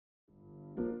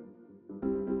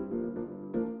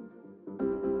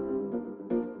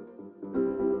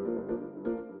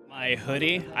a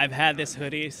hoodie. I've had this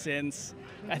hoodie since,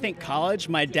 I think, college.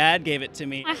 My dad gave it to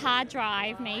me. A hard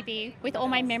drive, maybe, with all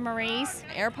my memories.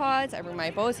 AirPods, I bring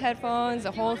my Bose headphones,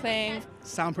 the whole thing.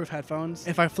 Soundproof headphones.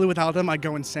 If I flew without them, I'd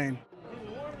go insane.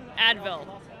 Advil.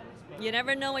 You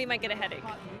never know when you might get a headache.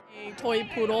 A toy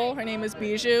poodle, her name is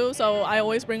Bijou, so I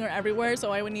always bring her everywhere,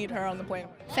 so I would need her on the plane.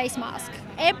 Face mask.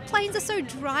 Airplanes are so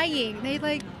drying.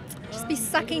 They just be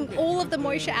sucking all of the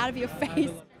moisture out of your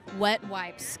face. Wet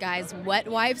wipes, guys. Wet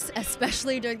wipes,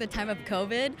 especially during the time of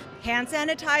COVID. Hand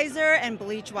sanitizer and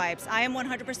bleach wipes. I am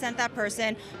 100% that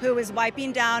person who is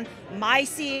wiping down my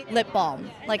seat. Lip balm.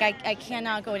 Like I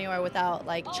cannot go anywhere without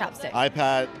like chapstick.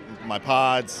 iPad, my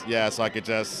pods, yeah, so I could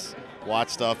just watch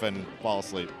stuff and fall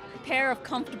asleep. Pair of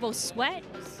comfortable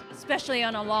sweats, especially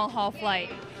on a long haul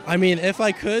flight. I mean, if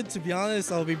I could, to be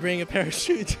honest, I'll be bringing a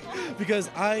parachute because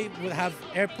I would have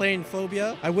airplane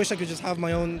phobia. I wish I could just have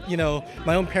my own,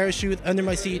 my own parachute under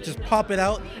my seat, just pop it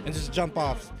out and just jump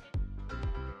off.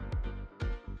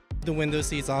 The window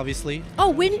seats, obviously.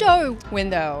 Oh, window.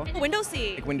 Window. Window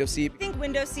seat. Like window seat. I think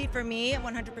window seat for me,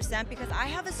 100%, because I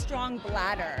have a strong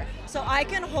bladder. So I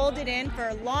can hold it in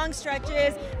for long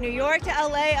stretches, New York to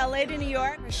LA, LA to New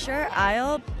York. For sure,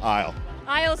 aisle. Aisle.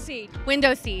 Aisle seat.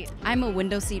 Window seat. I'm a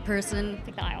window seat person.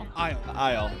 Take the aisle.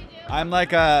 Aisle. I'm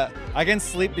like I can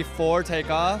sleep before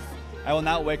takeoff. I will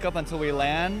not wake up until we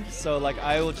land, so like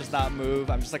I will just not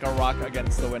move. I'm just like a rock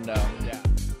against the window. Yeah.